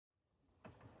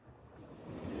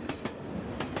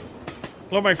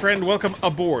Hello, my friend. Welcome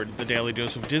aboard the Daily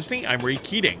Dose of Disney. I'm Ray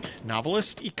Keating,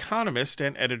 novelist, economist,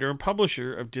 and editor and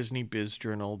publisher of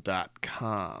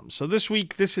DisneyBizJournal.com. So this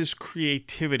week, this is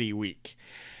Creativity Week.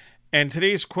 And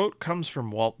today's quote comes from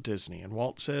Walt Disney. And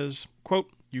Walt says, quote,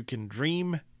 "You can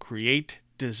dream, create,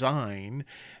 design,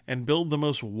 and build the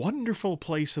most wonderful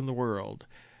place in the world,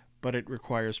 but it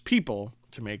requires people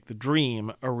to make the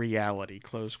dream a reality,"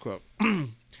 close quote.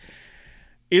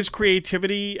 Is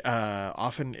creativity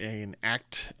often an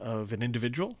act of an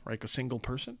individual, like a single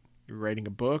person? You're writing a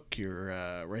book, you're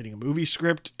writing a movie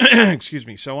script,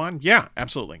 so on? Yeah,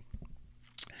 absolutely.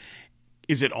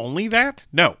 Is it only that?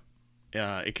 No.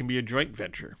 It can be a joint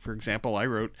venture. For example, I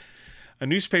wrote a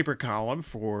newspaper column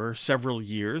for several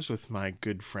years with my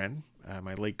good friend,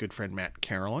 my late good friend Matt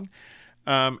Carolyn,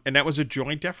 and that was a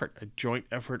joint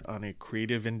effort on a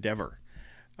creative endeavor.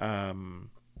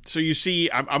 So you see,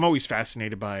 I'm always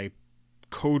fascinated by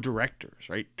co-directors,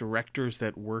 right? Directors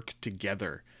that work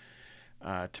together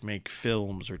to make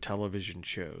films or television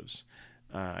shows.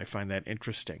 I find that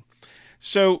interesting.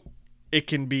 So it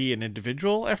can be an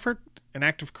individual effort, an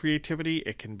act of creativity.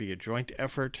 It can be a joint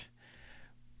effort.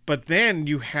 But then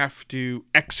you have to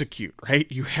execute, right?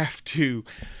 You have to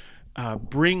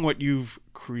bring what you've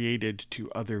created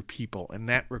to other people. And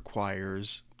that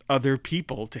requires other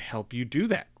people to help you do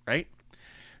that, right?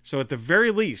 So at the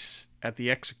very least, at the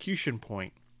execution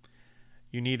point,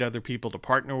 you need other people to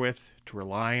partner with, to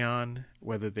rely on,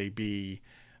 whether they be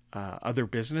other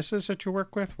businesses that you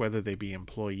work with, whether they be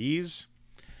employees.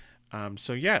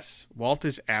 So yes, Walt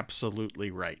is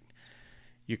absolutely right.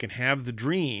 You can have the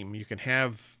dream, you can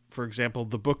have, for example,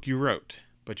 the book you wrote,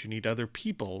 but you need other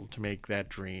people to make that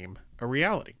dream a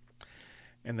reality.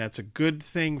 And that's a good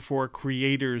thing for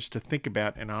creators to think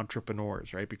about and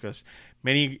entrepreneurs, right? Because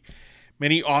many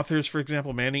authors, for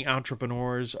example, many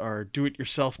entrepreneurs are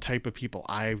do-it-yourself type of people.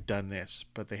 I've done this,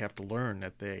 but they have to learn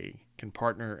that they can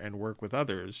partner and work with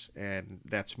others, and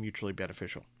that's mutually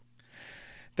beneficial.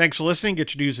 Thanks for listening.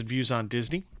 Get your news and views on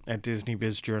Disney at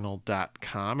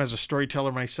DisneyBizJournal.com. As a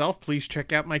storyteller myself, please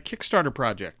check out my Kickstarter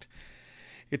project.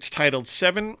 It's titled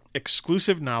 7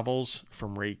 Exclusive Novels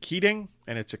from Ray Keating,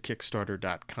 and it's at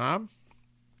Kickstarter.com.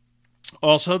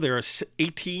 Also, there are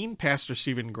 18 Pastor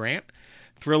Stephen Grant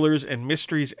thrillers and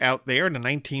mysteries out there, and the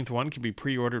 19th one can be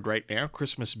pre-ordered right now.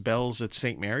 Christmas Bells at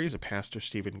St. Mary's, a Pastor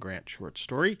Stephen Grant short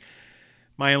story.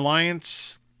 My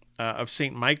Alliance of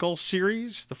St. Michael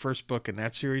series, the first book in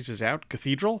that series is out.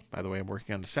 Cathedral, by the way, I'm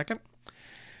working on the second.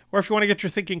 Or if you want to get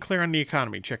your thinking clear on the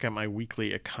economy, check out my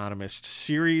weekly Economist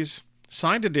series.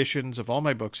 Signed editions of all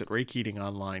my books at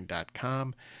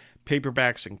RayKeatingOnline.com.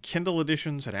 Paperbacks and Kindle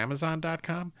editions at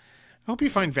Amazon.com. I hope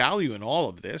you find value in all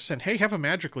of this, and hey, have a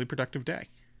magically productive day.